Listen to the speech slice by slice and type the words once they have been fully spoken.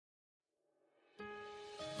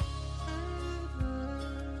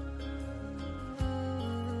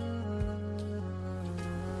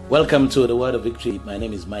Welcome to the Word of Victory. My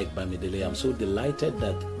name is Mike Bamidele. I'm so delighted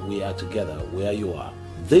that we are together where you are.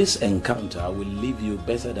 This encounter will leave you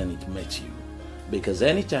better than it met you, because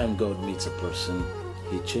anytime God meets a person,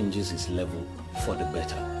 He changes his level for the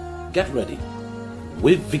better. Get ready.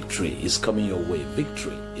 With victory is coming your way.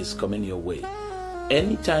 Victory is coming your way.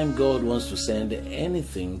 Anytime God wants to send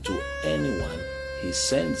anything to anyone, He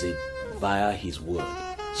sends it via His Word.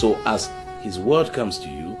 So as His Word comes to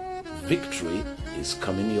you, victory is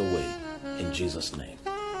coming your way in Jesus' name.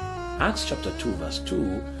 Acts chapter 2 verse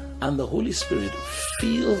 2, and the Holy Spirit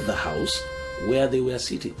filled the house where they were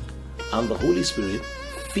sitting. And the Holy Spirit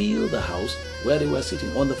filled the house where they were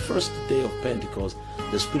sitting. On the first day of Pentecost,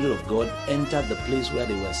 the Spirit of God entered the place where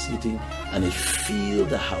they were sitting, and it filled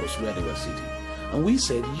the house where they were sitting. And we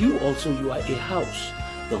said, you also, you are a house.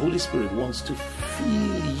 The Holy Spirit wants to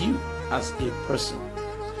fill you as a person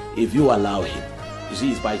if you allow Him. You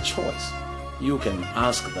see, it's by choice. You can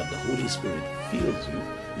ask that the Holy Spirit fills you.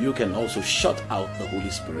 You can also shut out the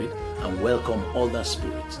Holy Spirit and welcome other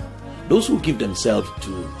spirits. Those who give themselves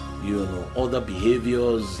to, other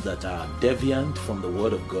behaviors that are deviant from the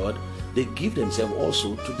Word of God, they give themselves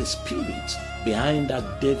also to the spirits behind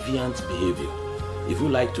that deviant behavior. If you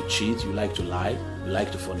like to cheat, you like to lie, you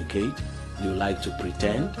like to fornicate, you like to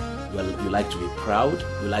pretend, you like to be proud,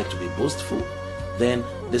 you like to be boastful, then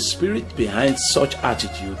the spirit behind such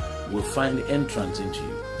attitude will find entrance into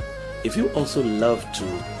you. If you also love to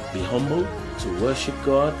be humble, to worship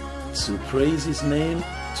God, to praise His name,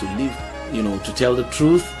 to live, to tell the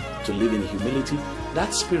truth, to live in humility,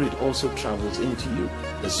 that spirit also travels into you.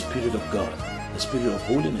 The Spirit of God, the Spirit of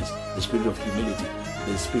holiness, the Spirit of humility,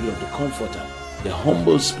 the Spirit of the Comforter, the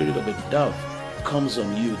humble spirit of a dove comes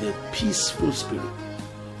on you, the peaceful spirit.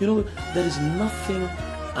 There is nothing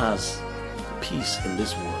as peace in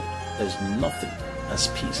this world. There is nothing as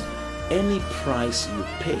peace. Any price you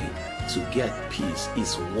pay to get peace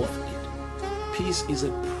is worth it. Peace is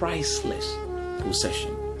a priceless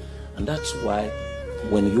possession. And that's why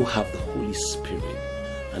when you have the Holy Spirit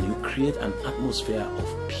and you create an atmosphere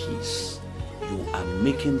of peace, you are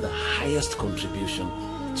making the highest contribution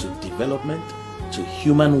to development, to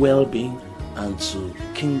human well-being, and to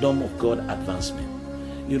kingdom of God advancement.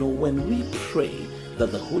 When we pray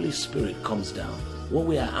that the Holy Spirit comes down, what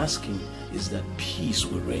we are asking is that peace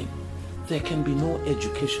will reign. There can be no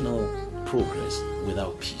educational progress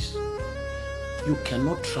without peace. You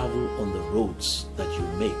cannot travel on the roads that you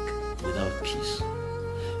make without peace.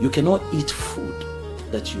 You cannot eat food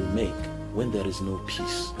that you make when there is no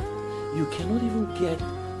peace. You cannot even get,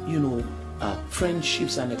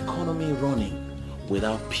 friendships and economy running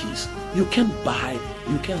without peace. You can't buy,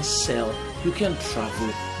 you can't sell, you can't travel,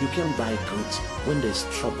 you can't buy goods when there's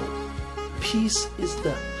trouble. Peace is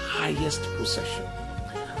the highest possession.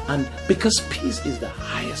 And because peace is the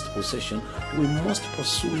highest possession, we must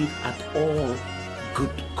pursue it at all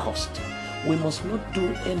good cost. We must not do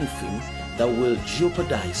anything that will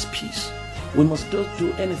jeopardize peace. We must not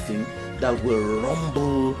do anything that will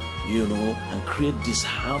rumble, and create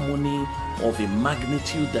disharmony of a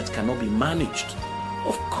magnitude that cannot be managed.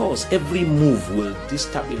 Of course, every move will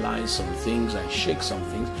destabilize some things and shake some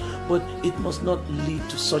things, but it must not lead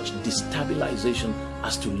to such destabilization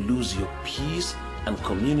as to lose your peace and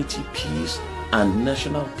community peace and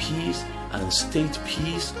national peace and state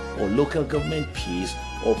peace or local government peace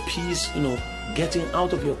or peace, getting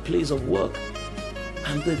out of your place of work.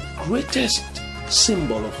 And the greatest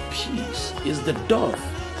symbol of peace is the dove.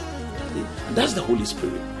 And that's the Holy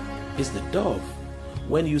Spirit. It's the dove.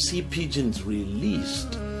 When you see pigeons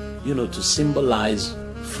released, to symbolize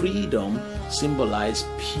freedom, symbolize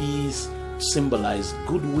peace, symbolize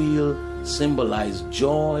goodwill, symbolize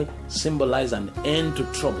joy, symbolize an end to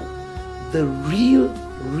trouble. The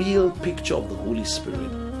real picture of the Holy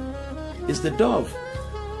Spirit is the dove,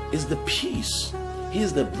 is the peace. He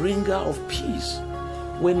is the bringer of peace.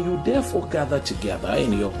 When you therefore gather together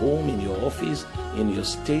in your home, in your office, in your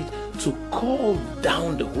state, to call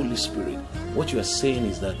down the Holy Spirit, what you are saying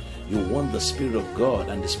is that you want the Spirit of God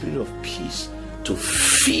and the Spirit of peace to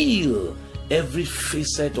fill every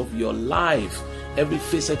facet of your life, every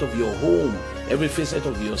facet of your home, every facet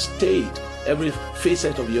of your state, every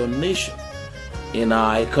facet of your nation. In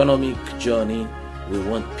our economic journey, we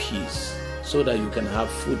want peace so that you can have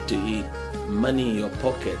food to eat, money in your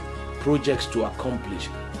pocket, projects to accomplish,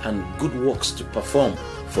 and good works to perform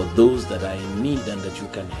for those that are in need and that you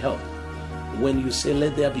can help. When you say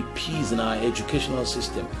let there be peace in our educational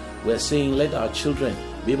system, we're saying let our children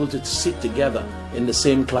be able to sit together in the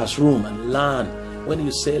same classroom and learn. When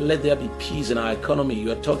you say let there be peace in our economy,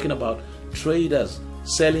 you are talking about traders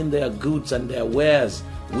selling their goods and their wares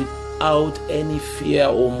with out any fear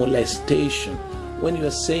or molestation. When you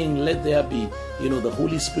are saying, let there be, the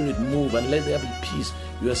Holy Spirit move and let there be peace,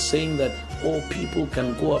 you are saying that all people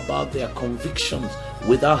can go about their convictions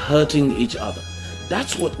without hurting each other.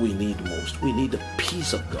 That's what we need most. We need the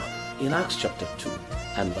peace of God. In Acts chapter 2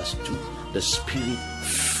 and verse 2, the Spirit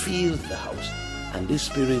filled the house, and this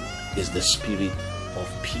Spirit is the Spirit of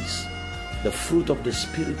peace. The fruit of the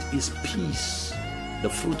Spirit is peace. The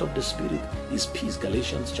fruit of the Spirit is peace.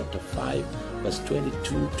 Galatians chapter 5 verse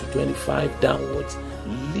 22 to 25 downwards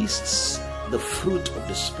lists the fruit of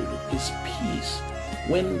the Spirit is peace.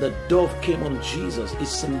 When the dove came on Jesus, it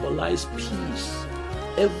symbolized peace.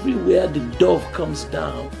 Everywhere the dove comes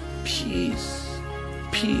down, peace,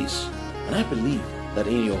 peace. And I believe that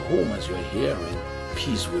in your home, as you're hearing,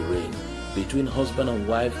 peace will reign between husband and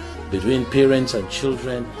wife, between parents and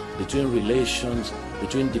children, between relations,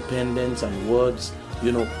 between dependents and words.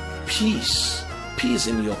 Peace. Peace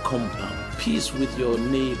in your compound, peace with your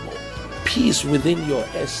neighbor, peace within your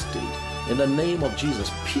estate. In the name of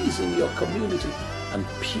Jesus, peace in your community, and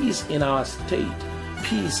peace in our state,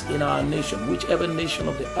 peace in our nation. Whichever nation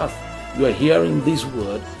of the earth you are hearing this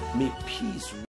word, may peace